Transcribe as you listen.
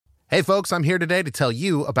Hey folks, I'm here today to tell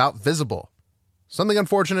you about Visible. Something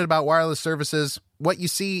unfortunate about wireless services, what you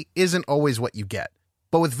see isn't always what you get.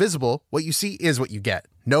 But with Visible, what you see is what you get.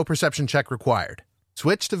 No perception check required.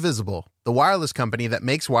 Switch to Visible, the wireless company that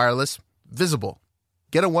makes wireless visible.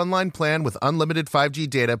 Get a one-line plan with unlimited 5G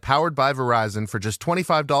data powered by Verizon for just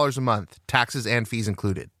 $25 a month, taxes and fees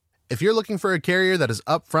included. If you're looking for a carrier that is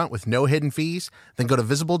upfront with no hidden fees, then go to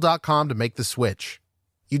Visible.com to make the switch.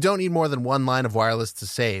 You don't need more than one line of wireless to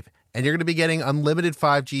save, and you're going to be getting unlimited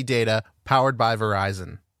 5G data powered by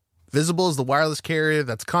Verizon. Visible is the wireless carrier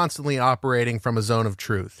that's constantly operating from a zone of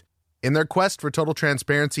truth. In their quest for total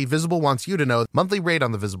transparency, Visible wants you to know the monthly rate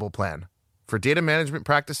on the Visible plan. For data management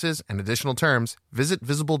practices and additional terms, visit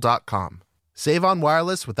Visible.com. Save on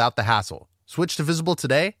wireless without the hassle. Switch to Visible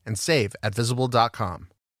today and save at Visible.com.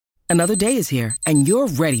 Another day is here, and you're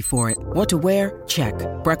ready for it. What to wear? Check.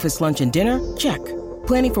 Breakfast, lunch, and dinner? Check.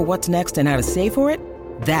 Planning for what's next and how to save for it?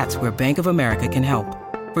 That's where Bank of America can help.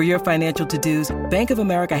 For your financial to-dos, Bank of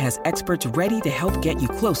America has experts ready to help get you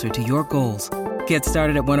closer to your goals. Get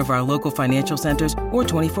started at one of our local financial centers or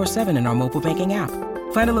 24/7 in our mobile banking app.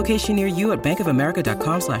 Find a location near you at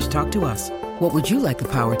bankofamerica.com/talktous. What would you like the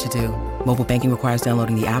power to do? Mobile banking requires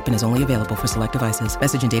downloading the app and is only available for select devices.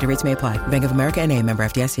 Message and data rates may apply. Bank of America N.A., member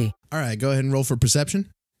FDIC. All right, go ahead and roll for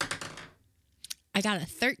perception. I got a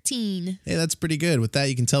 13. Hey, that's pretty good. With that,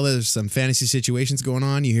 you can tell there's some fantasy situations going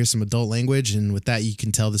on. You hear some adult language, and with that, you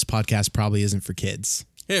can tell this podcast probably isn't for kids.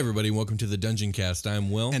 Hey, everybody. Welcome to the Dungeon Cast.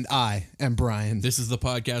 I'm Will. And I am Brian. This is the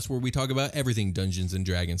podcast where we talk about everything Dungeons and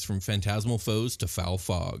Dragons, from phantasmal foes to foul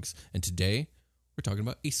fogs. And today, we're talking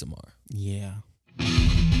about Aasimar. Yeah.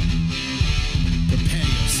 Prepare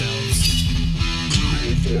yourselves.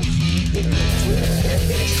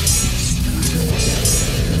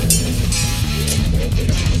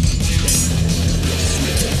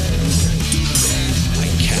 I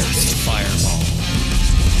cast Fireball.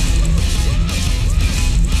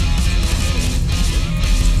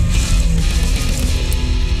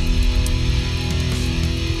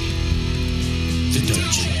 The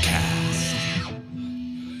Dungeon Cast.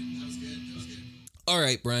 All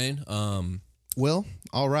right, Brian. Will,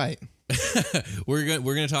 all right. We're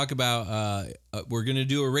gonna talk about we're gonna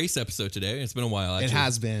do a race episode today. It's been a while. Actually. It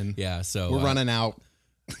has been. Yeah. So we're running out.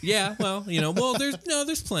 Yeah. Well,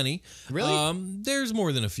 there's plenty. Really? There's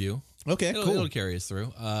more than a few. Okay. Cool. Cool. It'll carry us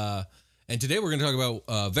through. And today we're gonna talk about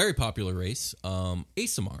a very popular race,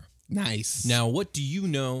 Aasimar. Nice. Now, what do you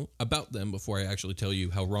know about them before I actually tell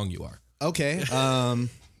you how wrong you are? Okay.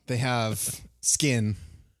 They have skin.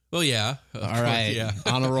 Well, yeah. All right. Yeah.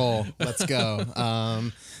 On a roll. Let's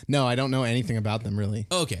go. No, I don't know anything about them really.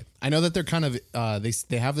 Okay. I know that they're kind of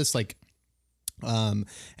they have this like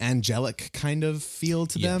angelic kind of feel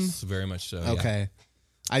to them. Yes, very much so. Okay. Yeah.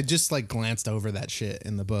 I just like glanced over that shit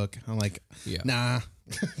in the book. I'm like, nah.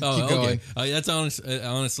 Oh, Keep going. okay. That's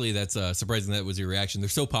honestly, that's surprising that was your reaction. They're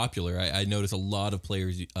so popular. I noticed a lot of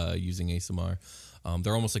players using Aasimar.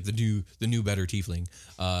 They're almost like the new better tiefling.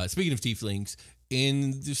 Speaking of tieflings,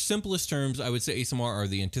 in the simplest terms, I would say Aasimar are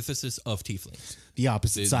the antithesis of tieflings. The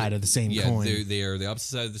opposite side of the same coin. They are the opposite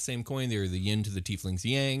side of the same coin. They are the yin to the tiefling's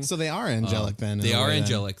yang. So they are angelic then. They are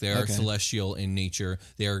angelic. Then. They are celestial in nature.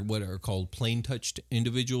 They are what are called plane-touched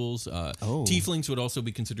individuals. Tieflings would also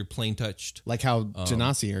be considered plane-touched. Like how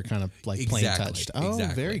Genasi are kind of like plane-touched. Oh,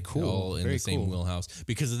 exactly. Very cool. All in very the same cool. wheelhouse.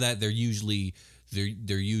 Because of that, they're usually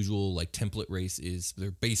their usual like template race is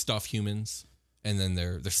they're based off humans. And then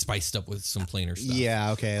they're spiced up with some planar stuff.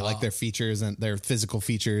 Yeah, okay. Like their features and their physical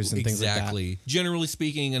features and things like that. Exactly. Generally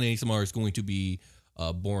speaking, an Aasimar is going to be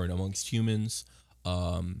born amongst humans.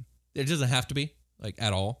 It doesn't have to be like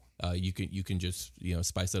at all. You can just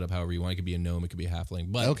spice it up however you want. It could be a gnome, it could be a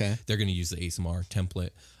halfling, but they're going to use the Aasimar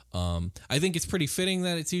template. I think it's pretty fitting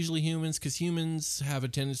that it's usually humans because humans have a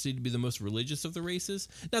tendency to be the most religious of the races.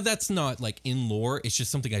 Now that's not like in lore. It's just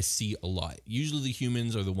something I see a lot. Usually the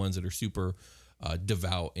humans are the ones that are super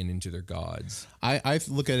devout and into their gods. I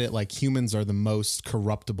look at it like humans are the most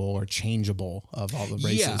corruptible or changeable of all the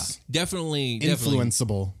races. Yeah, definitely.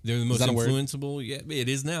 Influenceable. They're the most influenceable. Yeah, it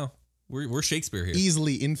is now. We're Shakespeare here.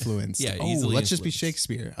 Easily influenced. Yeah, easily let's just be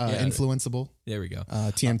Shakespeare. Influenceable. There we go.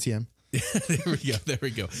 TM. There we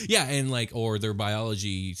go. Yeah, and like, or their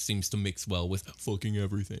biology seems to mix well with fucking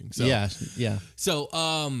everything. So, yeah. So,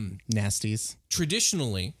 nasties.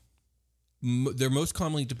 Traditionally, they're most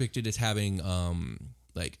commonly depicted as having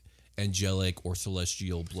like angelic or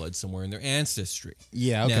celestial blood somewhere in their ancestry.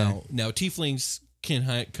 Yeah. Okay. Now tieflings can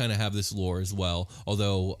kind of have this lore as well.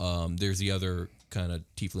 Although there's the other kind of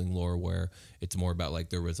tiefling lore where it's more about like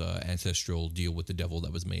there was a ancestral deal with the devil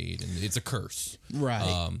that was made, and it's a curse.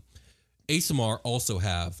 Right. Aasimar also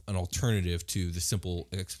have an alternative to the simple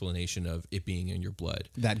explanation of it being in your blood.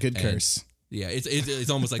 That good curse. Yeah, it's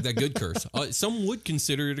almost like that good curse. Some would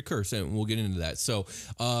consider it a curse, and we'll get into that. So,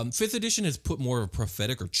 5th edition has put more of a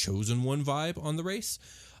prophetic or chosen one vibe on the race,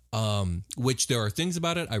 which there are things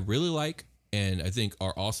about it I really like and I think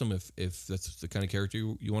are awesome if that's the kind of character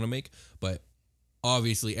you want to make. But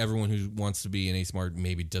obviously, everyone who wants to be an Aasimar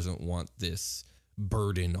maybe doesn't want this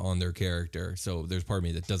burden on their character. So there's part of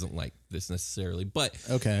me that doesn't like this necessarily. But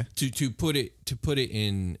okay, to put it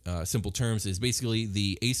in simple terms is basically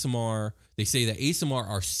the Aasimar. They say that Aasimar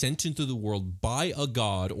are sent into the world by a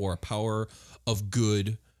god or a power of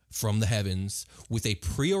good from the heavens with a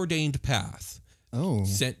preordained path.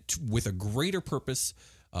 Sent with a greater purpose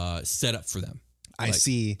set up for them. I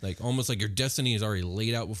see. Like almost like your destiny is already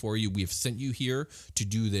laid out before you. We have sent you here to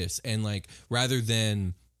do this. And like rather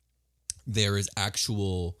than there is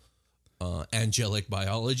actual angelic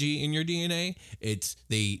biology in your DNA, it's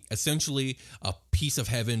they essentially a piece of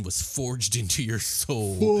heaven was forged into your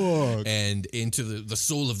soul and into the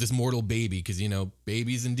soul of this mortal baby, because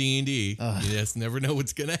babies in D&D, you just never know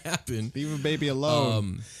what's gonna happen. Leave a baby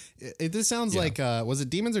alone. This sounds like was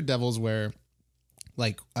it Demons or Devils where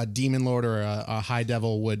like a demon lord or a high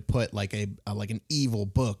devil would put like like an evil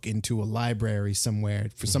book into a library somewhere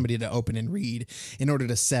for somebody to open and read in order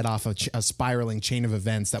to set off a spiraling chain of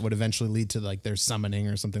events that would eventually lead to like their summoning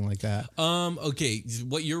or something like that. Okay,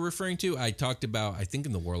 what you're referring to, I talked about, I think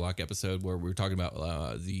in the Warlock episode where we were talking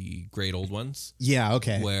about the Great Old Ones. Yeah,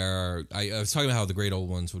 okay. Where I was talking about how the Great Old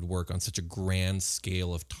Ones would work on such a grand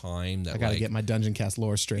scale of time that I gotta get my Dungeon Cast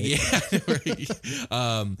lore straight. Yeah, right.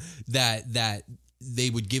 That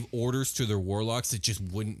they would give orders to their warlocks that just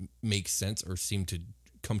wouldn't make sense or seem to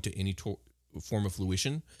come to any form of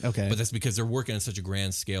fruition. Okay. But that's because they're working on such a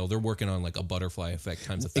grand scale. They're working on like a butterfly effect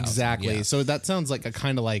times 1,000. Exactly. Yeah. So that sounds like a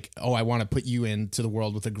kind of like, I want to put you into the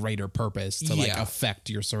world with a greater purpose to like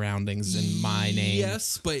affect your surroundings in my name.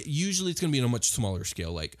 Yes, but usually it's going to be on a much smaller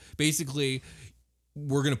scale. Like basically,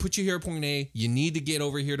 we're going to put you here at point A. You need to get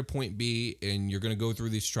over here to point B, and you're going to go through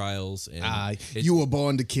these trials. And you were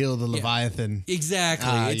born to kill the Leviathan.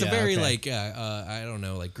 Exactly. It's a very like I don't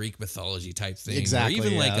know, like Greek mythology type thing. Exactly. Or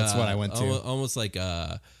even like that's what I went to. Almost like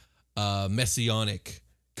a messianic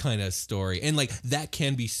kind of story, and like that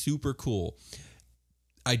can be super cool.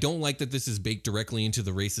 I don't like that this is baked directly into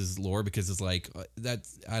the race's lore because it's like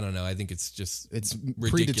that's I don't know. I think it's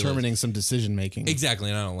ridiculous. Predetermining some decision making. Exactly,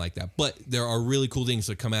 and I don't like that. But there are really cool things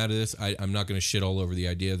that come out of this. I'm not going to shit all over the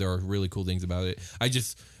idea. There are really cool things about it. I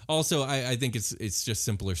think it's just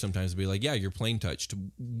simpler sometimes to be like, yeah, you're plane touched.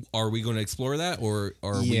 Are we going to explore that or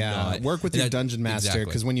are we not? Work with your dungeon master,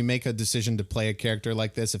 because when you make a decision to play a character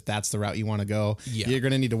like this, if that's the route you want to go, you're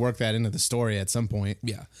going to need to work that into the story at some point.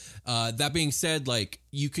 Yeah. That being said, like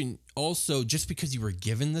you can also, just because you were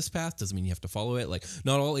given this path doesn't mean you have to follow it. Like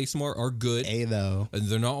not all Aasimar are good. Though. And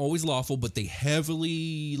they're not always lawful, but they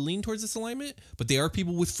heavily lean towards this alignment. But they are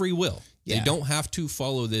people with free will. Yeah. They don't have to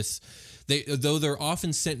follow this. Though they're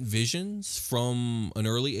often sent visions from an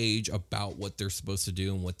early age about what they're supposed to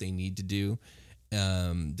do and what they need to do.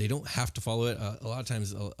 They don't have to follow it. A lot of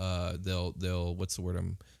times, they'll what's the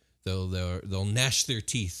word? They'll gnash their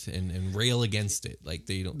teeth and rail against it. Like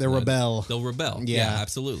they'll rebel. They'll rebel. Yeah,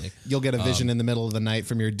 absolutely. You'll get a vision in the middle of the night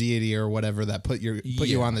from your deity or whatever that put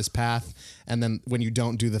you on this path, and then when you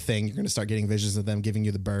don't do the thing, you're going to start getting visions of them giving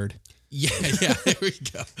you the bird. Yeah, there we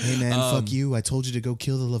go. Hey man, fuck you. I told you to go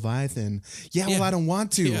kill the Leviathan. Yeah, well, I don't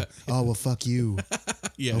want to. Yeah. Oh, well, fuck you.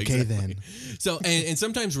 Yeah, okay, exactly. then. So, and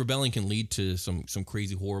sometimes rebelling can lead to some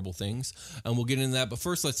crazy, horrible things, and we'll get into that. But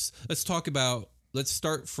first, let's start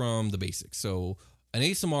from the basics. So, an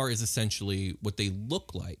Aasimar is essentially what they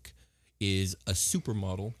look like is a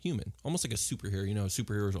supermodel human, almost like a superhero.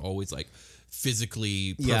 Superheroes are always like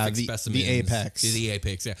physically perfect specimens. The apex. The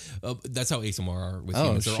apex, yeah. That's how Aasimar are with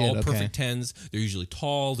humans. They're all perfect 10s. They're usually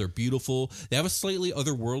tall. They're beautiful. They have a slightly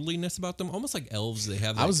otherworldliness about them, almost like elves. They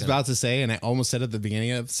have. I was about to say, and I almost said at the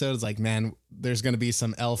beginning of the episode, it's like, man, there's going to be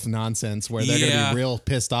some elf nonsense where they're going to be real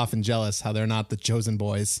pissed off and jealous how they're not the chosen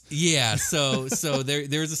boys. Yeah, so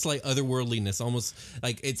there's a slight otherworldliness, almost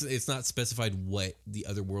like it's not specified what the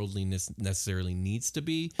otherworldliness necessarily needs to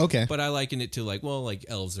be. Okay, but I liken it to like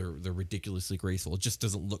elves they're ridiculously graceful. It just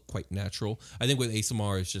doesn't look quite natural. I think with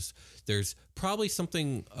Aasimar, it's just there's probably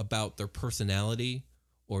something about their personality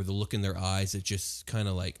or the look in their eyes that just kind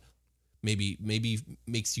of like maybe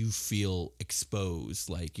makes you feel exposed,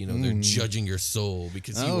 like they're judging your soul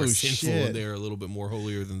because you are sinful and they're a little bit more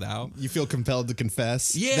holier than thou. You feel compelled to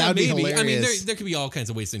confess. Yeah, that'd maybe. Be hilarious. I mean, there could be all kinds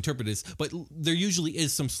of ways to interpret this, but there usually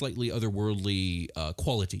is some slightly otherworldly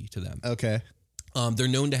quality to them. Okay. They're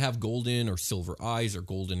known to have golden or silver eyes or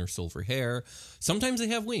golden or silver hair. Sometimes they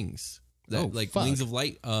have wings, wings of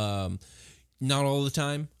light. Not all the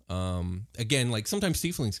time. Again, like sometimes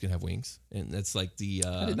tieflings can have wings, and that's like the.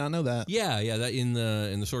 I did not know that. Yeah. That in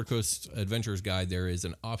the Sword Coast Adventurers Guide, there is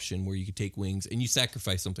an option where you could take wings and you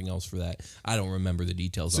sacrifice something else for that. I don't remember the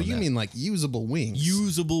details. So on you that. mean like usable wings?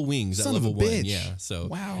 Usable wings Son at of a level 1. bitch. Yeah. So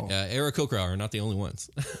wow. Aarakocra are not the only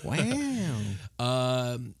ones.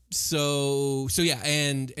 Wow. So yeah,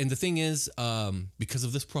 and the thing is, because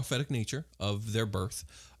of this prophetic nature of their birth,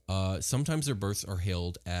 sometimes their births are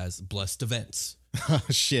hailed as blessed events. Oh,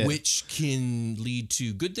 shit. Which can lead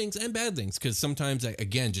to good things and bad things, because sometimes,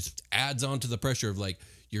 again, just adds on to the pressure of like,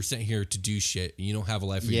 you're sent here to do shit and you don't have a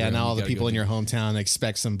life of your own. Now all the people in your hometown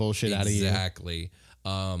expect some bullshit out of you. Exactly.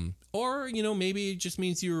 Or, maybe it just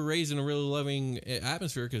means you were raised in a really loving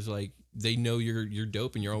atmosphere because like they know you're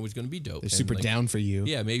dope and you're always going to be dope. They're super down for you.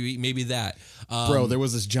 Yeah, maybe that. Bro, there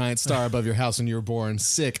was this giant star above your house when you were born.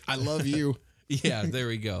 Sick. I love you. Yeah, there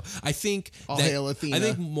we go. I think All hail Athena. I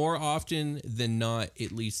think more often than not,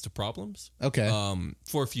 it leads to problems. Okay.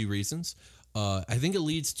 For a few reasons. I think it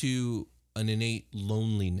leads to an innate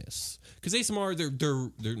loneliness because Aasimar,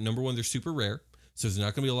 they're number one, they're super rare, so there's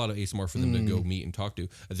not going to be a lot of Aasimar for them to go meet and talk to.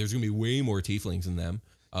 There's going to be way more tieflings than them.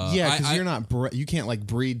 Because you're not you can't like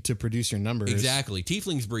breed to produce your numbers. Exactly.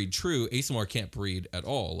 Tieflings breed true. Aasimar can't breed at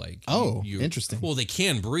all. Like interesting. Well, they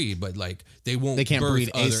can breed, but like they won't. They can't birth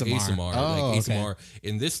breed other Aasimar. Like okay. Aasimar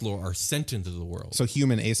in this lore are sent into the world. So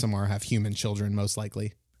human Aasimar have human children most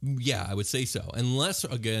likely. Yeah, I would say so. Unless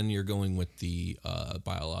again you're going with the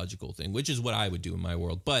biological thing, which is what I would do in my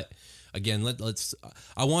world. But again, let's.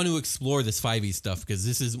 I want to explore this 5e stuff because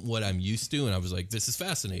this isn't what I'm used to, and I was like, this is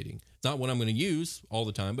fascinating. It's not what I'm going to use all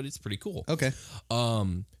the time, but it's pretty cool. Okay.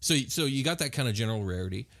 So you got that kind of general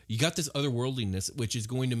rarity. You got this otherworldliness, which is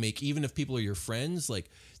going to make, even if people are your friends, like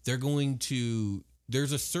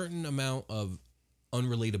there's a certain amount of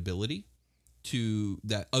unrelatability to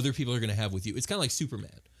that other people are going to have with you. It's kind of like Superman.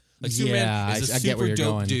 Like Superman is a super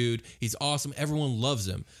dope dude. He's awesome. Everyone loves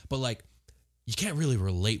him. But like, you can't really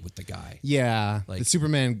relate with the guy. Yeah. Like, the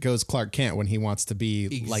Superman goes Clark Kent when he wants to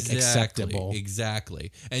be like acceptable.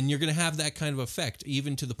 Exactly. And you're going to have that kind of effect,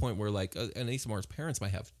 even to the point where like an Aasimar's parents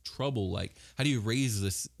might have trouble. Like, how do you raise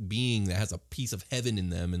this being that has a piece of heaven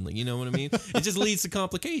in them? And you know what I mean? It just leads to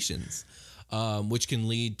complications. Which can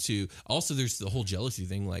lead to also there's the whole jealousy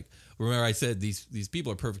thing. Like, remember I said these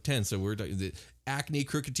people are perfect 10, so we're the acne,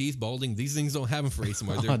 crooked teeth, balding. These things don't happen for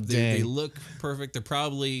Aasimar. They look perfect. They're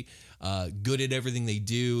probably good at everything they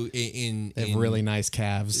do. They have really nice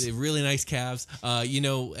calves. Really nice calves.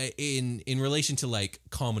 In relation to like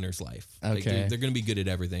commoner's life. Okay, like they're going to be good at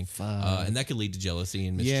everything, and that could lead to jealousy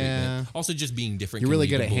and mistreatment. Yeah. Also, just being different. You're really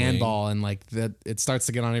good at handball, and like that, it starts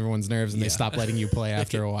to get on everyone's nerves, and they stop letting you play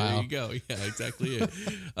after a while. There you go. Yeah, exactly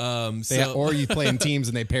it. Or you play in teams,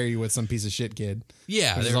 and they pair you with some piece of shit kid.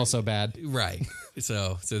 Yeah, which is also bad. Right.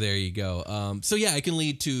 So there you go. So yeah, it can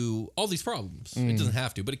lead to all these problems. It doesn't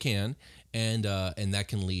have to, but it can, and that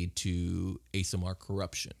can lead to Aasimar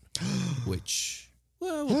corruption, which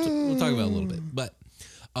we'll talk about a little bit, but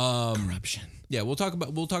corruption. Yeah, we'll talk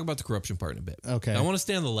about the corruption part in a bit. Okay. I want to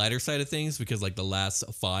stay on the lighter side of things because like the last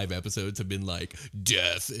 5 episodes have been like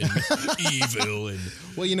death and evil and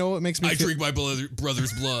well, you know what makes me drink my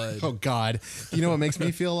brother's blood. Oh God. You know what makes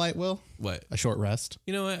me feel light, Will? What? A short rest.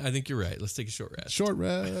 You know what? I think you're right. Let's take a short rest. Short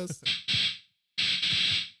rest.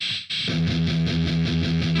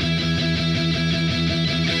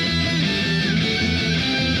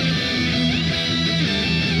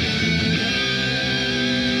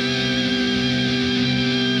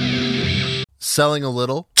 Selling a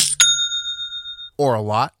little or a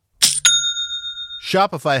lot?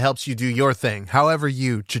 Shopify helps you do your thing, however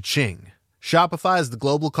you cha-ching. Shopify is the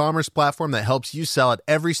global commerce platform that helps you sell at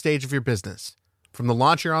every stage of your business. From the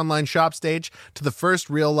launch your online shop stage to the first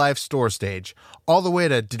real-life store stage, all the way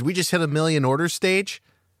to did we just hit 1 million orders stage?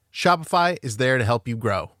 Shopify is there to help you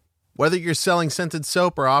grow. Whether you're selling scented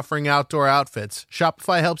soap or offering outdoor outfits,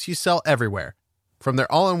 Shopify helps you sell everywhere. From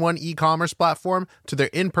their all-in-one e-commerce platform to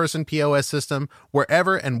their in-person POS system,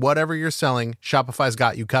 wherever and whatever you're selling, Shopify's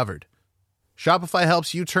got you covered. Shopify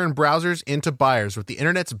helps you turn browsers into buyers with the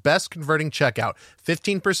internet's best converting checkout,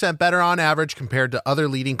 15% better on average compared to other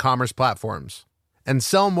leading commerce platforms. And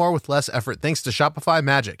sell more with less effort thanks to Shopify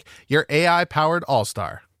Magic, your AI-powered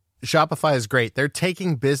all-star. Shopify is great. They're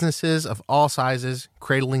taking businesses of all sizes,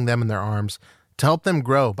 cradling them in their arms to help them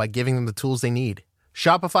grow by giving them the tools they need.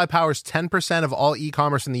 Shopify powers 10% of all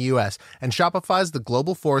e-commerce in the U.S., and Shopify's the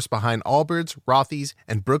global force behind Allbirds, Rothy's,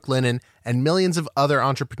 and Brooklinen, and millions of other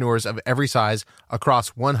entrepreneurs of every size across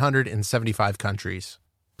 175 countries.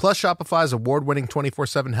 Plus, Shopify's award-winning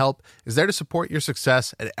 24/7 help is there to support your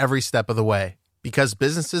success at every step of the way. Because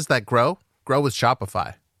businesses that grow with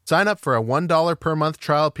Shopify. Sign up for a $1 per month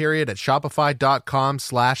trial period at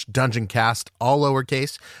shopify.com/dungeoncast, all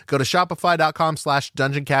lowercase. Go to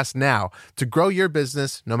shopify.com/dungeoncast now to grow your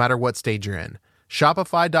business no matter what stage you're in.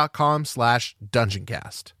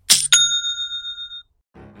 Shopify.com/dungeoncast.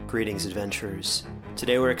 Greetings, adventurers.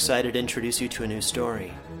 Today we're excited to introduce you to a new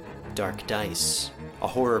story, Dark Dice, a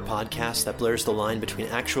horror podcast that blurs the line between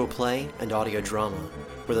actual play and audio drama,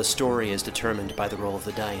 where the story is determined by the roll of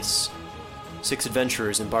the dice. 6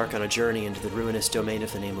 adventurers embark on a journey into the ruinous domain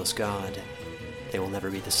of the Nameless God. They will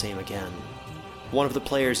never be the same again. One of the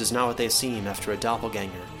players is not what they seem after a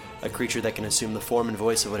doppelganger, a creature that can assume the form and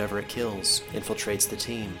voice of whatever it kills, infiltrates the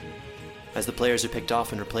team. As the players are picked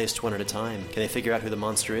off and replaced one at a time, can they figure out who the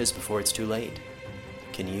monster is before it's too late?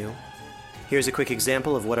 Can you? Here's a quick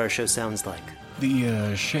example of what our show sounds like.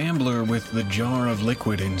 The shambler with the jar of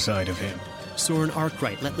liquid inside of him. Soren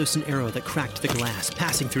Arkwright let loose an arrow that cracked the glass,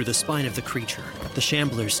 passing through the spine of the creature. The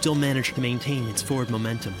shambler still managed to maintain its forward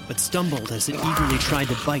momentum, but stumbled as it eagerly tried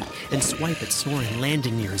to bite and swipe at Soren,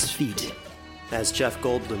 landing near his feet. As Jeff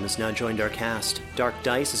Goldblum has now joined our cast, Dark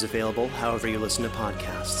Dice is available however you listen to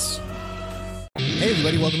podcasts. Hey,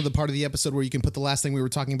 everybody, welcome to the part of the episode where you can put the last thing we were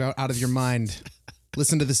talking about out of your mind.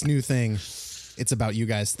 Listen to this new thing. It's about you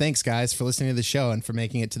guys. Thanks, guys, for listening to the show and for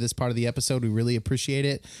making it to this part of the episode. We really appreciate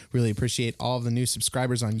it. Really appreciate all of the new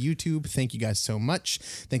subscribers on YouTube. Thank you guys so much.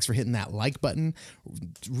 Thanks for hitting that like button.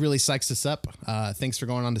 Really psychs us up. Thanks for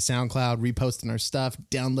going on to SoundCloud, reposting our stuff,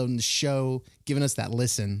 downloading the show, giving us that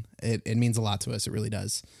listen. It means a lot to us. It really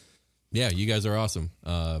does. Yeah, you guys are awesome.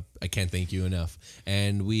 I can't thank you enough.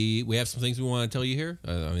 And we have some things we want to tell you here.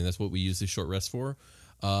 That's what we use this short rest for.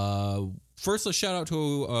 First, let's shout out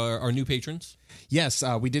to our new patrons. Yes,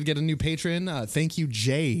 we did get a new patron. Thank you,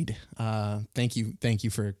 Jade. Thank you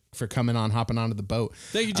for coming on, hopping onto the boat.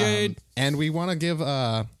 Thank you, Jade. And we want to give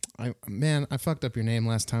I fucked up your name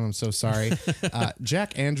last time. I'm so sorry.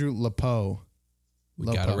 Jack Andrew Lepeau. We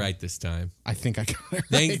got it right this time. I think I got it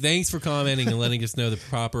right. Thanks for commenting and letting us know the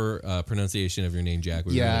proper pronunciation of your name, Jack.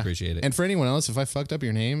 We really appreciate it. And for anyone else, if I fucked up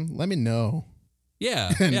your name, let me know.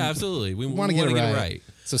 Yeah, absolutely. We want to get it right.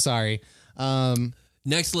 So sorry.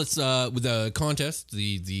 Next, let's with the contest.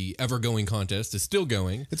 The ever-going contest is still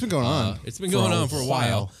going. It's been going on. It's been going on for a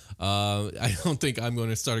while. I don't think I'm going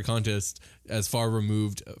to start a contest as far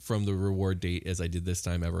removed from the reward date as I did this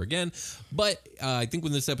time ever again. But I think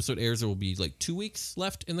when this episode airs, there will be like 2 weeks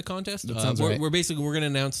left in the contest. That sounds right. We're going to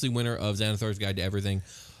announce the winner of Xanathar's Guide to Everything,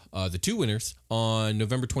 the 2 winners, on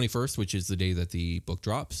November 21st, which is the day that the book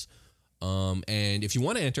drops. And if you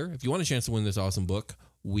want to enter, if you want a chance to win this awesome book,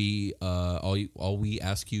 we all we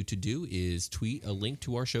ask you to do is tweet a link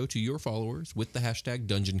to our show to your followers with the hashtag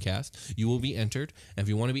DungeonCast. You will be entered. And if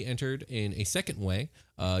you want to be entered in a second way,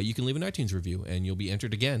 you can leave an iTunes review and you'll be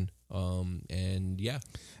entered again. And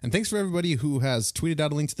thanks for everybody who has tweeted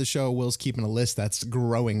out a link to the show. Will's keeping a list that's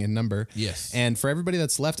growing in number. Yes. And for everybody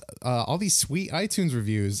that's left all these sweet iTunes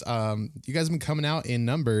reviews, you guys have been coming out in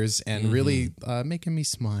numbers and really making me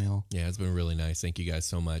smile. Yeah, it's been really nice. Thank you guys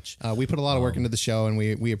so much. We put a lot of work into the show, and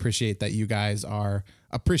we appreciate that you guys are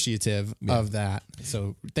appreciative of that.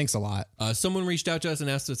 So thanks a lot. Someone reached out to us and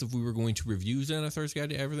asked us if we were going to review Xanathar's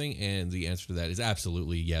Guide to Everything, and the answer to that is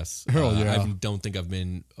absolutely yes. I don't think I've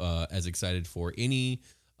been as excited for any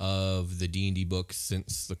of the D&D books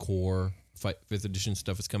since the core 5th edition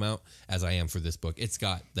stuff has come out as I am for this book. It's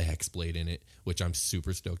got the Hexblade in it, which I'm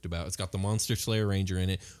super stoked about. It's got the Monster Slayer Ranger in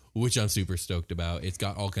it, which I'm super stoked about. It's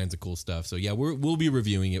got all kinds of cool stuff. So yeah, we'll be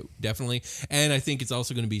reviewing it definitely. And I think it's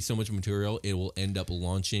also going to be so much material, it will end up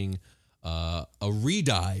launching a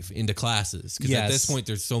redive into classes. Because at this point,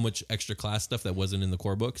 there's so much extra class stuff that wasn't in the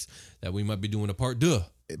core books that we might be doing a part deux.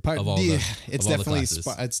 It's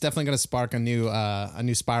definitely going to spark a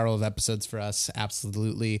new spiral of episodes for us.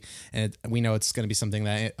 Absolutely. And we know it's going to be something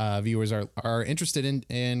that viewers are interested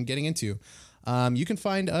in getting into. You can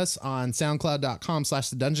find us on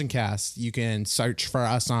soundcloud.com/thedungeoncast. You can search for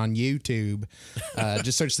us on YouTube.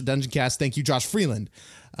 Just search the Dungeon Cast. Thank you, Josh Freeland.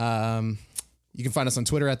 You can find us on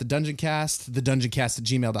Twitter at the DungeonCast,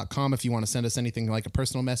 thedungeoncast@gmail.com if you want to send us anything like a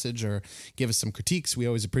personal message or give us some critiques. We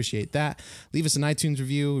always appreciate that. Leave us an iTunes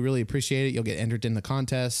review. We really appreciate it. You'll get entered in the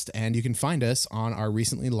contest. And you can find us on our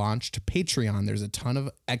recently launched Patreon. There's a ton of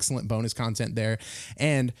excellent bonus content there.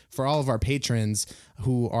 And for all of our patrons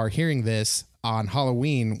who are hearing this, on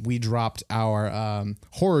Halloween, we dropped our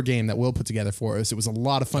horror game that Will put together for us. It was a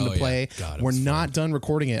lot of fun to play. God, We're not done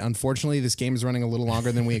recording it. Unfortunately, this game is running a little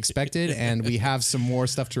longer than we expected, and we have some more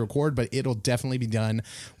stuff to record, but it'll definitely be done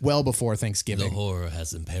well before Thanksgiving. The horror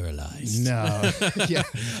has been paralyzed. No. Yeah.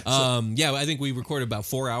 I think we recorded about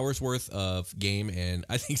 4 hours worth of game, and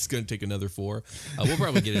I think it's going to take another 4. We'll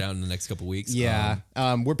probably get it out in the next couple weeks. Yeah.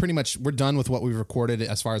 We're done with what we've recorded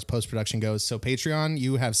as far as post-production goes. So Patreon,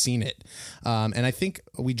 you have seen it. And I think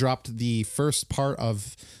we dropped the first part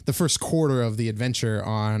of the first quarter of the adventure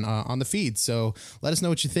on the feed. So let us know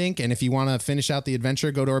what you think. And if you want to finish out the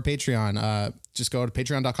adventure, go to our Patreon. Just go to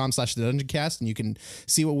patreon.com/thedungeoncast and you can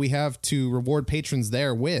see what we have to reward patrons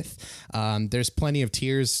there with. There's plenty of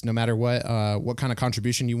tiers, no matter what kind of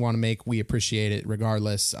contribution you want to make. We appreciate it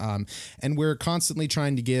regardless. And we're constantly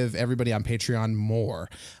trying to give everybody on Patreon more.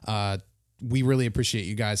 We really appreciate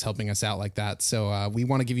you guys helping us out like that. So we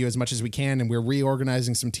want to give you as much as we can, and we're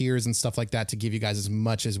reorganizing some tiers and stuff like that to give you guys as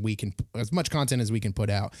much content as we can put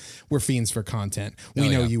out. We're fiends for content. We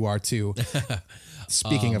know you are too.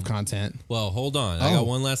 Speaking of content. Well, hold on. I got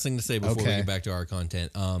one last thing to say before we get back to our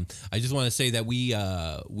content. I just want to say that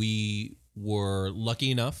we were lucky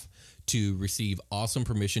enough to receive awesome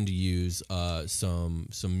permission to use some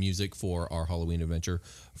music for our Halloween adventure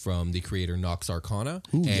from the creator Nox Arcana.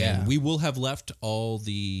 We will have left all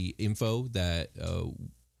the info that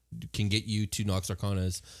can get you to Nox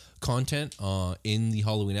Arcana's content in the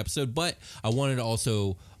Halloween episode, but I wanted to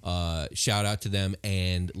also shout out to them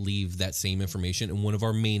and leave that same information in one of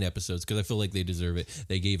our main episodes because I feel like they deserve it.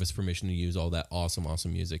 They gave us permission to use all that awesome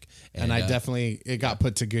music, and I definitely it got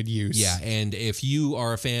put to good use. Yeah, and if you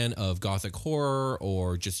are a fan of gothic horror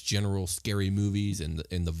or just general scary movies and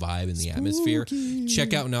the vibe and the atmosphere,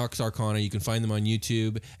 check out Nox Arcana. You can find them on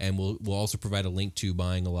YouTube, and we'll also provide a link to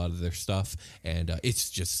buying a lot of their stuff. And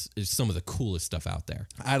it's some of the coolest stuff out there.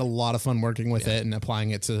 I had a lot of fun working with it and applying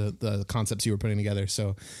it to the concepts you were putting together.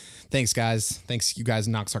 So thanks, guys. Thanks, you guys,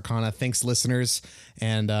 Nox Arcana. Thanks, listeners.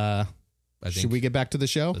 And should we get back to the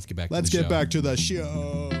show? Let's get back to the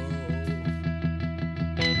show.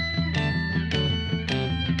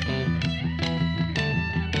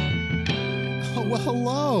 Oh, well,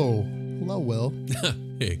 hello. Hello, Will.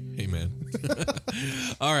 Hey, man.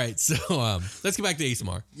 All right, so let's get back to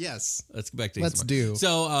Aasimar. Yes. Let's get back to Aasimar. Let's do.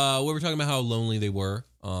 So we were talking about how lonely they were,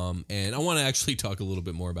 and I want to actually talk a little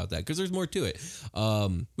bit more about that because there's more to it.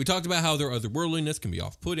 We talked about how their otherworldliness can be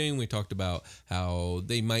off-putting. We talked about how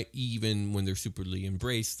they might, even when they're superly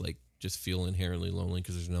embraced, like just feel inherently lonely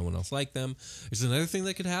because there's no one else like them. There's another thing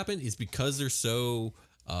that could happen is because they're so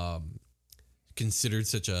considered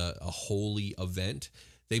such a holy event,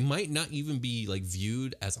 they might not even be like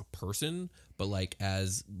viewed as a person, but like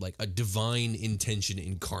as like a divine intention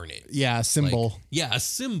incarnate. Yeah, a symbol. A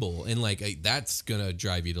symbol, and like that's gonna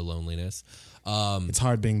drive you to loneliness. It's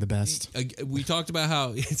hard being the best. We talked about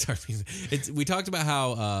how it's hard. We talked about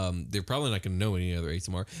how they're probably not going to know any other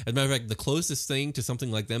Aasimar. As a matter of fact, the closest thing to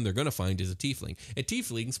something like them they're going to find is a tiefling, and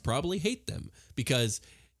tieflings probably hate them because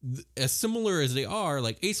as similar as they are,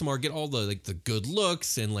 like Aasimar get all the like the good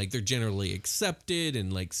looks and like they're generally accepted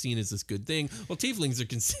and like seen as this good thing. Well, tieflings are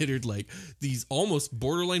considered like these almost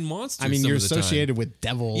borderline monsters. I mean, you're associated with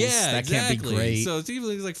devils. Yeah, that can't be great. So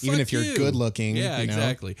tieflings like fuck even if you're you. good looking. Yeah,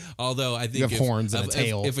 exactly. Although I think you have horns and a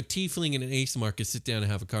tail. If a tiefling and an Aasimar could sit down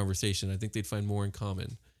and have a conversation, I think they'd find more in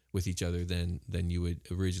common with each other than you would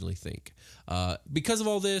originally think. Because of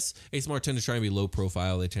all this, Aasimar tend to try and be low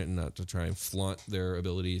profile. They tend not to try and flaunt their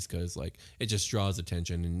abilities because like it just draws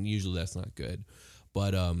attention, and usually that's not good.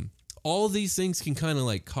 But all of these things can kind of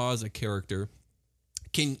like cause a character.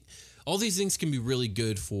 All these things can be really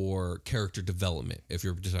good for character development if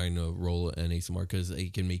you're deciding to roll an Aasimar because they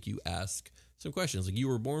can make you ask some questions. Like you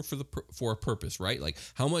were born for a purpose, right? Like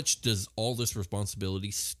how much does all this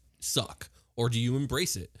responsibility suck? Or do you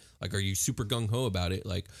embrace it? Like, are you super gung-ho about it?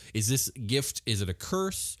 Like, is this gift, is it a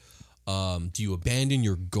curse? Do you abandon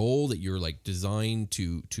your goal that you're, like, designed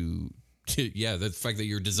to the fact that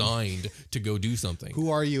you're designed to go do something?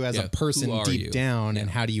 Who are you as a person deep down, and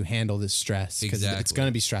how do you handle this stress? Because it's going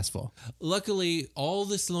to be stressful. Luckily, all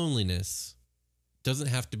this loneliness doesn't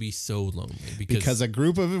have to be so lonely because a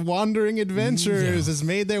group of wandering adventurers has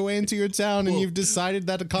made their way into your town, and you've decided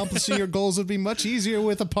that accomplishing your goals would be much easier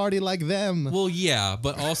with a party like them. Well, yeah,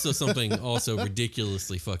 but also something also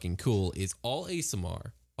ridiculously fucking cool is all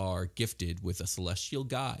Aasimar are gifted with a celestial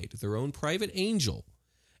guide, their own private angel,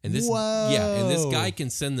 and this and this guy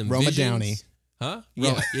can send them Roma visions. Downey. Huh?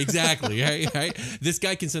 Yeah, exactly. Right. This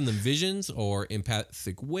guy can send them visions or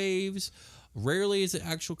empathic waves. Rarely is it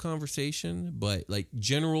actual conversation, but like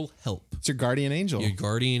general help. It's your guardian angel. Your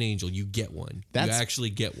guardian angel. You get one. You actually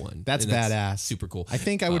get one. That's badass. Super cool. I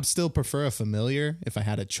think I would still prefer a familiar if I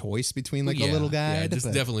had a choice between like a little guy. Yeah,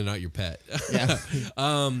 just definitely not your pet. Yeah.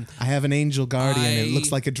 I have an angel guardian. It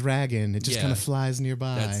looks like a dragon. It just kind of flies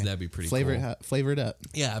nearby. That'd be pretty cool. Flavor it up.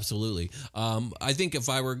 Yeah, absolutely. I think if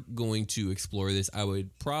I were going to explore this, I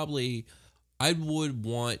would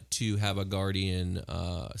want to have a guardian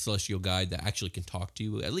celestial guide that actually can talk to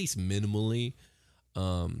you, at least minimally.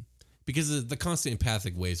 Because the constant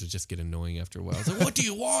empathic ways would just get annoying after a while. It's like, what do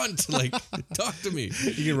you want? Like, talk to me.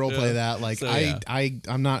 You can role play that. Like, So,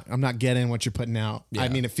 I'm not getting what you're putting out. Yeah. I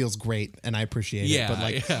mean, it feels great and I appreciate it. But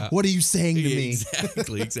like, yeah. what are you saying to me?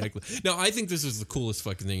 Exactly. No, I think this is the coolest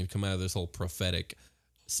fucking thing to come out of this whole prophetic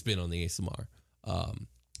spin on the Aasimar.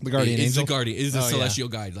 The guardian is angel? The guardian is the Oh, celestial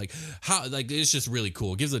guide. Like how, like it's just really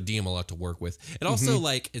cool. It gives a DM a lot to work with. And also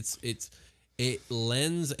like it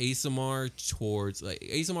lends Aasimar towards like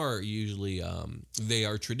Aasimar are usually they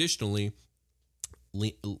are traditionally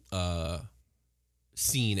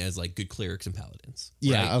seen as like good clerics and paladins.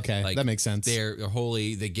 Yeah, right? okay. Like, that makes sense. They're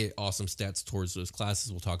holy. They get awesome stats towards those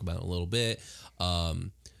classes. We'll talk about in a little bit.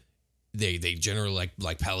 They generally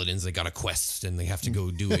like paladins. They got a quest and they have to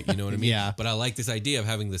go do it. You know what I mean? Yeah. But I like this idea of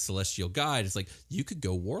having the celestial guide. It's like you could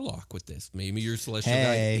go warlock with this. Maybe your celestial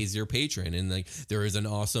guide is your patron, and like there is an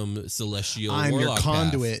awesome celestial. I'm warlock your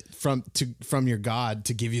conduit path. from your god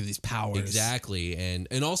to give you these powers. Exactly, and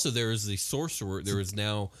also there is the sorcerer. There is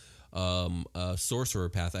now a sorcerer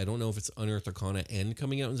path. I don't know if it's Unearthed Arcana and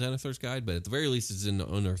coming out in Xanathar's Guide, but at the very least it's in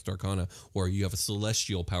Unearthed Arcana, where you have a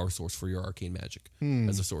celestial power source for your arcane magic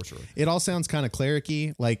as a sorcerer. It all sounds kind of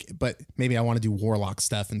cleric-y, like, but maybe I want to do warlock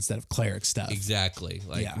stuff instead of cleric stuff. Exactly.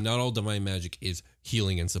 Like not all divine magic is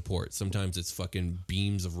healing and support. Sometimes it's fucking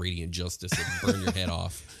beams of radiant justice that burn your head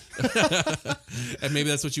off. And maybe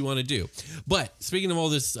that's what you want to do. But speaking of all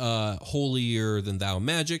this holier than thou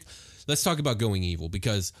magic, let's talk about going evil,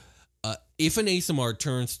 because if an Aasimar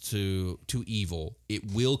turns to evil,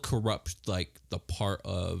 it will corrupt like the part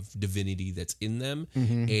of divinity that's in them,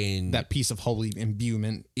 and That piece of holy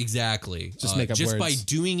imbuement. exactly Just make up just words. by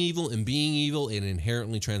doing evil and being evil, it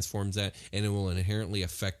inherently transforms that, and it will inherently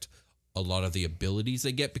affect a lot of the abilities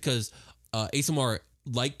they get, because Aasimar,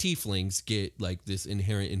 like tieflings, get like this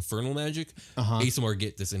inherent infernal magic. Aasimar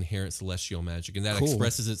get this inherent celestial magic, and that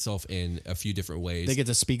expresses itself in a few different ways. They get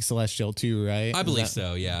to speak celestial too, right? I believe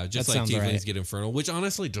so, yeah. Just that like sounds tieflings right. get infernal, which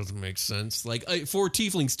honestly doesn't make sense. Like for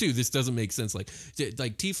tieflings too, this doesn't make sense. Like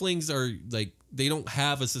tieflings are like, they don't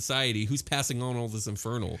have a society. Who's passing on all this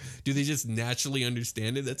infernal? Do they just naturally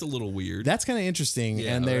understand it? That's a little weird. That's kind of interesting.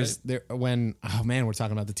 Yeah, and right. oh man, we're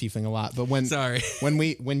talking about the tiefling a lot. But when Sorry.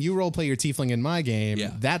 when you role play your tiefling in my game,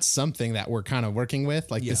 Yeah. that's something that we're kind of working with.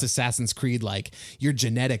 Like this Assassin's Creed, like your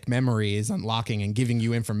genetic memory is unlocking and giving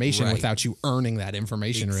you information Right. without you earning that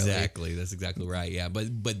information. Exactly. That's exactly right. Yeah. But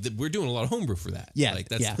we're doing a lot of homebrew for that. Yeah, Like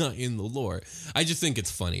that's yeah. not in the lore. I just think it's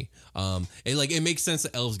funny. It makes sense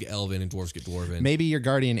that elves get elven and dwarves get dwarven. Maybe your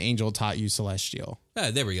guardian angel taught you celestial.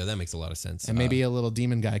 There we go. That makes a lot of sense. And maybe a little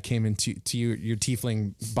demon guy came into your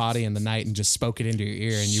tiefling body in the night and just spoke it into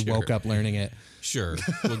your ear, and you Sure. woke up learning it. Sure,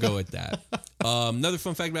 we'll go with that. Another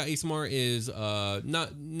fun fact about Aasimar is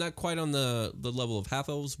not quite on the level of half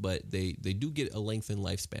elves, but they do get a lengthened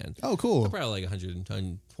lifespan. Oh, cool. Probably like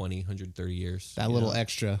 120, 130 years. That you little know?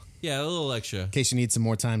 extra. Yeah, a little extra. In case you need some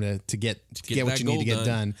more time to get what that you need to goal get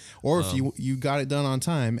done. Or if you got it done on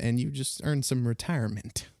time and you just earned some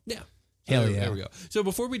retirement. Yeah. Hell There- yeah. There we go. So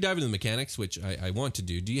before we dive into the mechanics, which I want to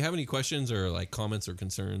do you have any questions or like comments or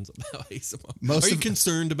concerns about Aasimar? Are you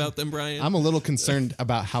concerned about them, Brian? I'm a little concerned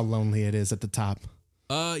about how lonely it is at the top.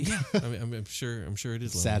 Yeah. I'm sure it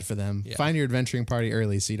is lonely. Sad for them. Yeah. Find your adventuring party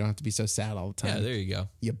early so you don't have to be so sad all the time. Yeah, there you go.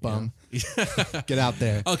 You bum. Get out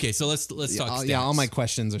there. Okay, so let's talk stats. Yeah, all my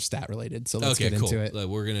questions are stat related, so let's get into it.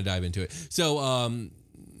 We're gonna dive into it. So,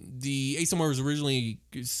 the Aasimar was originally,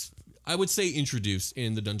 I would say, introduced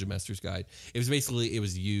in the Dungeon Master's Guide. It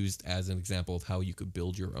was used as an example of how you could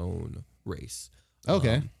build your own race.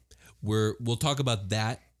 Okay. We'll talk about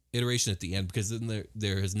that iteration at the end, because then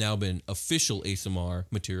there has now been official Aasimar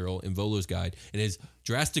material in Volo's Guide, and it is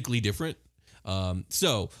drastically different.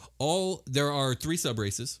 There are 3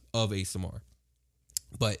 sub-races of Aasimar.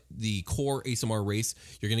 But the core Aasimar race,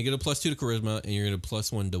 you're going to get a +2 to charisma, and you're going to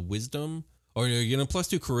 +1 to wisdom, or you're going to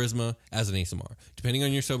 +2 charisma as an Aasimar. Depending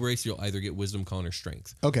on your sub-race, you'll either get wisdom, con, or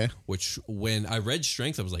strength. Okay. Which, when I read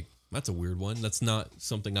strength, I was like, that's a weird one. That's not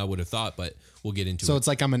something I would have thought, but we'll get into it. So it's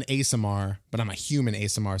like I'm an Aasimar, but I'm a human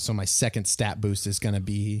Aasimar, so my second stat boost is going to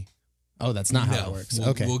be Oh, that's not how it works.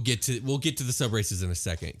 Okay. We'll get to the sub races in a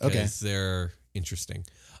second because they're interesting.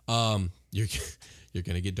 You're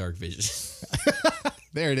gonna get dark vision.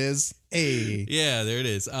 There it is. Hey. Yeah, there it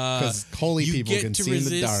is. Because holy people can see in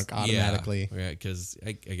the dark automatically. Yeah, because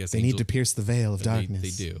I guess they need to pierce the veil of darkness.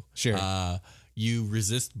 They do. Sure. You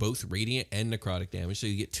resist both radiant and necrotic damage, so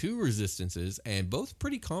you get 2 resistances and both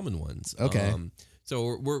pretty common ones. Okay.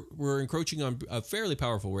 So we're encroaching on a fairly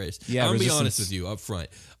powerful race. Yeah, I'm gonna be honest with you up front.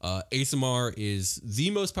 Aasimar is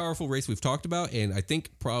the most powerful race we've talked about, and I think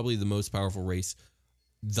probably the most powerful race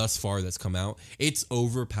thus far that's come out. It's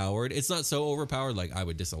overpowered. It's not so overpowered like I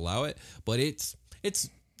would disallow it, but it's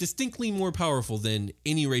distinctly more powerful than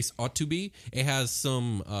any race ought to be. It has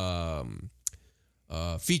some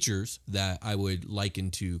features that I would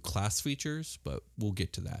liken to class features, but we'll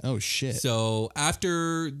get to that. Oh, shit. So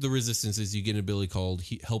after the resistances, you get an ability called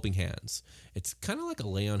Helping Hands. It's kind of like a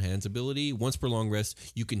lay on hands ability. Once per long rest,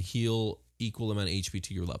 you can heal equal amount of HP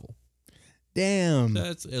to your level. Damn.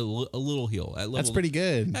 That's a little heal. At level, that's pretty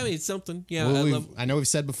good. I mean, it's something. Yeah. Well, I know we've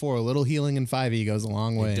said before, a little healing in 5e goes a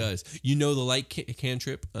long way. It does. You know the light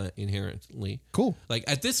cantrip inherently. Cool. Like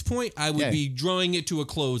at this point, I would be drawing it to a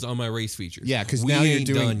close on my race features. Yeah, because now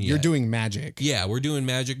you're doing magic. Yeah, we're doing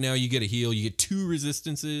magic now. You get a heal, you get 2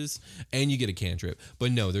 resistances, and you get a cantrip.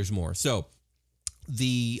 But no, there's more. So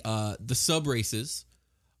the sub races.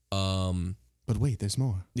 But wait, there's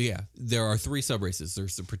more. Yeah, there are 3 sub races.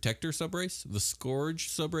 There's the Protector subrace, the Scourge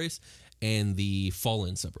subrace, and the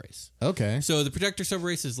Fallen subrace. Okay. So the Protector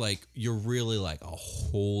subrace is like you're really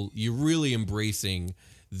embracing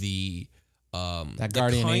the that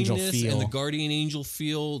guardian angel feel and the guardian angel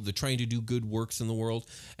feel, the trying to do good works in the world,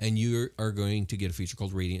 and you are going to get a feature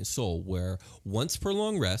called Radiant Soul, where once per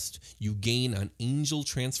long rest you gain an angel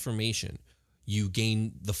transformation. You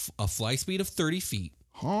gain a fly speed of 30 feet.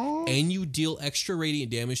 Huh? And you deal extra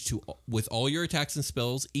radiant damage with all your attacks and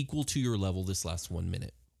spells equal to your level this last 1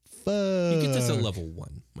 minute. Fuck. You get this at level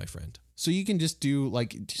 1, my friend. So you can just do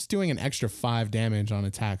just doing an extra 5 damage on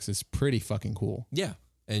attacks is pretty fucking cool. Yeah,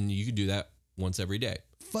 and you can do that once every day.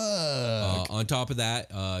 Fuck. On top of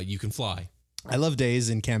that, you can fly. I love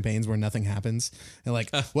days in campaigns where nothing happens. And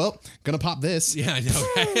well, gonna pop this. Yeah, I know.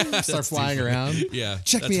 Right? Start flying around. Yeah,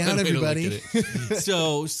 check me out, everybody.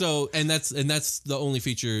 so, and that's the only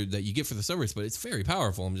feature that you get for the subrace, but it's very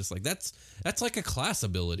powerful. I'm just like that's like a class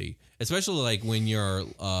ability, especially like when you're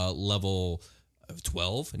level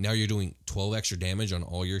 12 and now you're doing 12 extra damage on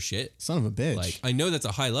all your shit. Son of a bitch. Like I know that's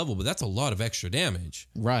a high level, but that's a lot of extra damage.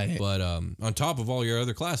 Right. But on top of all your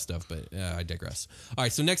other class stuff, but I digress. All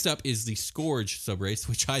right, so next up is the Scourge subrace,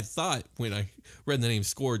 which I thought when I read the name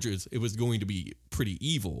Scourge it was going to be pretty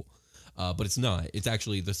evil. But it's not. It's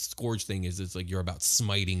actually the Scourge thing it's like you're about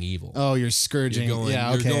smiting evil. Oh, you're scourging.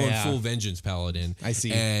 You're going full vengeance paladin. I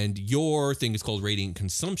see. And your thing is called Radiant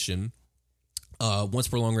Consumption. Once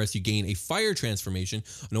per long rest, you gain a fire transformation.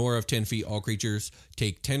 An aura of 10 feet. All creatures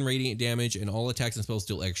take 10 radiant damage, and all attacks and spells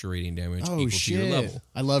deal extra radiant damage equal to your level.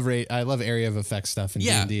 I love area of effect stuff in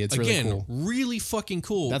D&D. It's really cool. Really fucking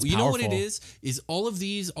cool. That's you powerful. know what it is? Is all of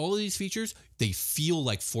these features, they feel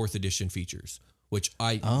like 4th edition features. Which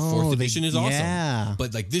 4th edition is awesome. Yeah.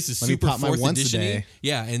 But like this is Let me super pop my 4th once a edition. day.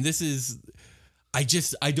 Yeah, and this is I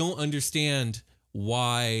don't understand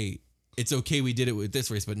why it's okay we did it with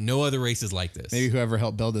this race, but no other race is like this. Maybe whoever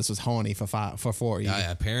helped build this was Honey for 4.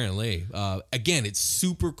 Apparently. Again, it's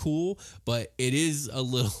super cool, but it is a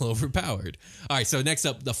little overpowered. All right, so next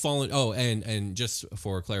up, the Fallen. Oh, and just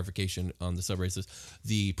for clarification on the subraces,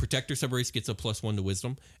 the Protector subrace gets a +1 to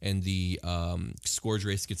Wisdom, and the Scourge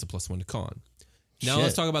race gets a +1 to Con. Now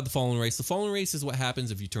let's talk about the Fallen race. The Fallen race is what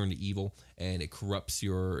happens if you turn to evil and it corrupts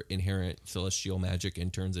your inherent celestial magic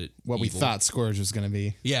and turns it what evil. We thought Scourge was going to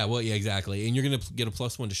be. Yeah, well, yeah, exactly. And you're going to get a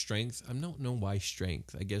 +1 to Strength. I don't know why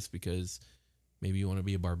Strength. I guess because maybe you want to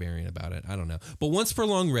be a barbarian about it. I don't know. But once per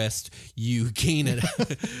long rest, you gain it.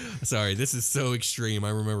 Sorry, this is so extreme.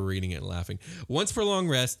 I remember reading it and laughing. Once per long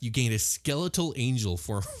rest, you gain a skeletal angel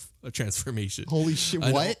form a transformation. Holy shit,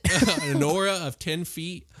 what? An aura of 10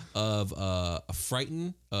 feet of a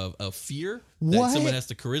frighten, of fear that someone has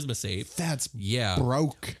to charisma save. That's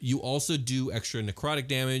broke. You also do extra necrotic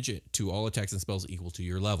damage to all attacks and spells equal to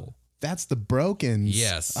your level. That's the brokens.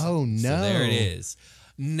 Yes. Oh, no. So there it is.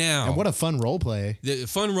 Now, and what a fun role play. The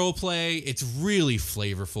fun role play. It's really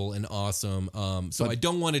flavorful and awesome. So I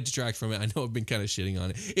don't want to detract from it. I know I've been kind of shitting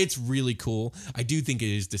on it. It's really cool. I do think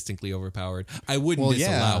it is distinctly overpowered. I wouldn't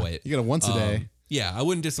disallow it. You got a once a day. Yeah, I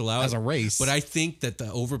wouldn't disallow it as a race. But I think that the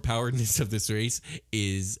overpoweredness of this race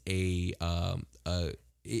is a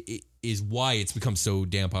is why it's become so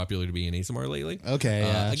damn popular to be in Aasimar lately. Okay,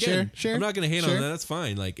 again, sure. I'm not going to hate on that. That's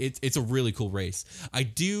fine. Like it's a really cool race. I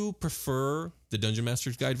do prefer the Dungeon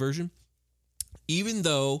Master's Guide version, even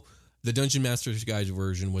though the Dungeon Master's Guide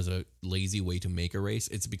version was a lazy way to make a race.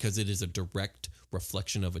 It's because it is a direct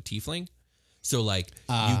reflection of a tiefling. So like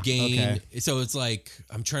you gain. Okay. So it's like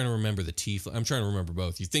I'm trying to remember the tiefling. I'm trying to remember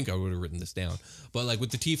both. You think I would have written this down, but like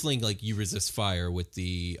with the tiefling, like you resist fire. With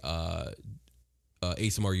the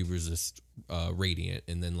Aasimar, you resist radiant,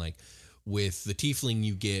 and then like with the tiefling,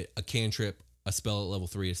 you get a cantrip, a spell at level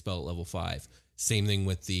 3, a spell at level 5. Same thing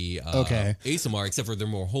with the Aasimar, except for they're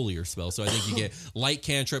more holier spells. So I think you get light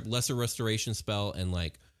cantrip, lesser restoration spell, and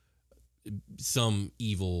like some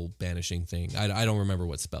evil banishing thing. I don't remember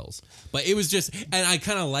what spells, but it was just, and I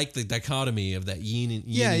kind of like the dichotomy of that yin and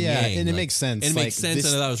yang. And it makes sense. And it makes sense,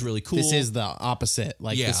 and I thought it was really cool. This is the opposite.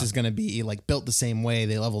 Like this is going to be like built the same way,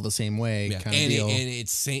 they level the same way, kind of deal. And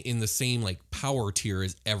it's in the same like power tier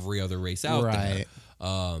as every other race out there.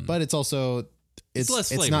 But it's also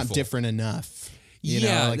it's not different enough. You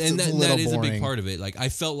know, like and that is boring. a big part of it. Like I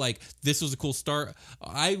felt like this was a cool start.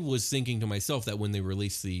 I was thinking to myself that when they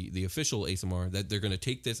release the official Aasimar, that they're going to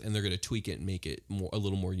take this and they're going to tweak it and make it a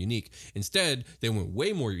little more unique. Instead, they went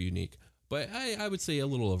way more unique, but I would say a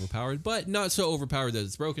little overpowered, but not so overpowered that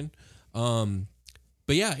it's broken.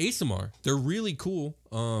 But yeah, Aasimar, they're really cool.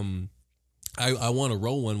 I want to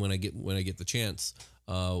roll one when I get the chance.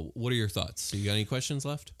 What are your thoughts? So you got any questions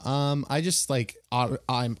left? I just like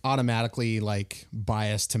I'm automatically like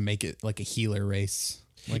biased to make it like a healer race.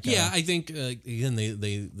 Like I think again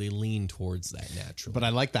they lean towards that naturally. But I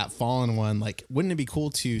like that fallen one. Like, wouldn't it be cool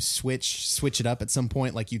to switch it up at some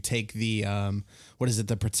point? Like you take the what is it,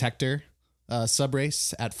 the protector sub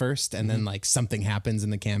race at first, and then like something happens in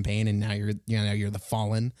the campaign, and now you're the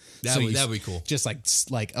fallen. That would be cool. Just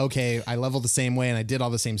like okay, I leveled the same way and I did all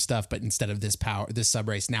the same stuff, but instead of this sub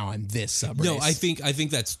race, now I'm this sub race. No, I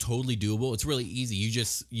think that's totally doable. It's really easy.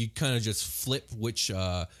 You kind of just flip which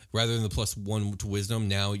rather than the +1 to wisdom,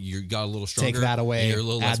 now you got a little stronger. Take that away. You're a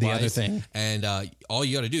little add less the wise, other thing, and all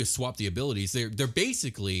you got to do is swap the abilities. They're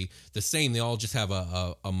basically the same. They all just have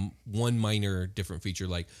a one minor different feature.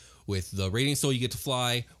 Like with the Radiant Soul, you get to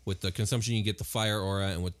fly. With the Consumption, you get the Fire Aura.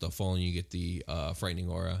 And with the Fallen, you get the Frightening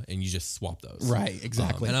Aura. And you just swap those. Right,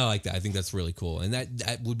 exactly. And I like that. I think that's really cool. And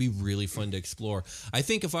that would be really fun to explore. I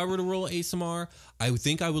think if I were to roll Aasimar, I would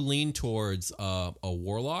think I would lean towards a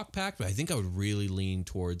Warlock pack. But I think I would really lean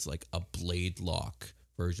towards like a Blade Lock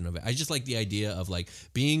version of it. I just like the idea of like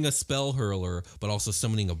being a spell hurler, but also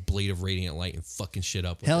summoning a Blade of Radiant Light and fucking shit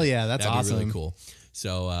up with Hell it. yeah, that's That'd awesome. be really cool.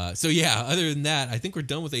 So yeah, other than that, I think we're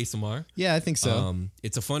done with Aasimar. Yeah, I think so.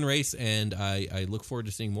 It's a fun race, and I look forward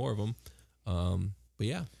to seeing more of them. But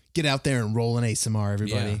yeah. Get out there and roll an Aasimar,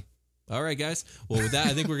 everybody. Yeah. All right, guys. Well, with that,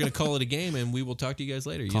 I think we're going to call it a game, and we will talk to you guys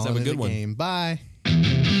later. You guys have a good one. Game. Bye.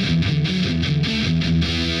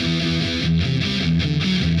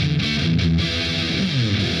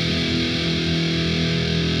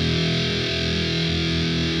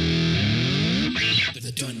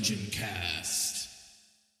 Dungeon Cast.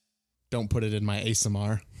 Don't put it in my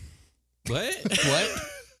Aasimar. What? What?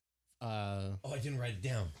 I didn't write it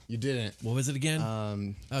down. You didn't. What was it again?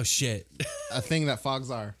 Oh, shit. A thing that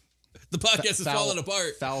fogs are. The podcast is falling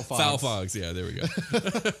apart. Foul fogs. Foul fogs. Yeah, there we go.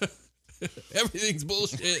 Everything's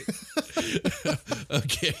bullshit.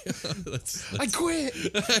 Okay. Let's I quit.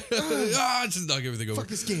 just knock everything over. Fuck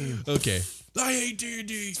this game. Okay. I hate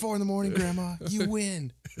D&D. It's 4 a.m, Grandma. You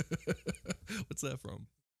win. What's that from?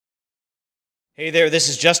 Hey there, this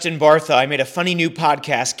is Justin Bartha. I made a funny new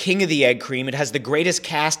podcast, King of the Egg Cream. It has the greatest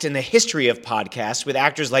cast in the history of podcasts with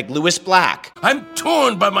actors like Louis Black. I'm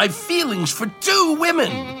torn by my feelings for 2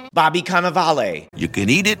 women. Bobby Cannavale. You can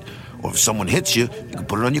eat it, or if someone hits you, you can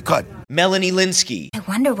put it on your cut. Melanie Linsky. I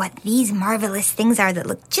wonder what these marvelous things are that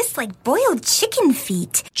look just like boiled chicken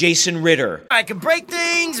feet. Jason Ritter. I can break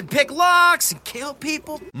things and pick locks and kill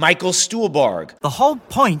people. Michael Stuhlbarg. The whole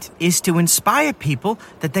point is to inspire people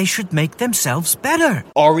that they should make themselves better.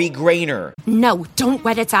 Ari Grainer. No, don't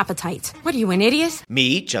whet its appetite. What are you, an idiot?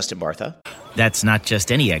 Me, Justin Bartha. That's not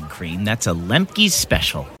just any egg cream, that's a Lemke's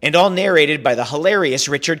special. And all narrated by the hilarious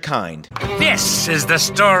Richard Kind. This is the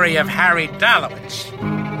story of Harry Dalowitz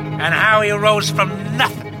and how he rose from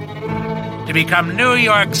nothing to become New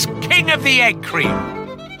York's King of the Egg Cream.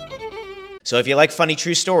 So if you like funny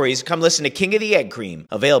true stories, come listen to King of the Egg Cream,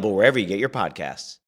 available wherever you get your podcasts.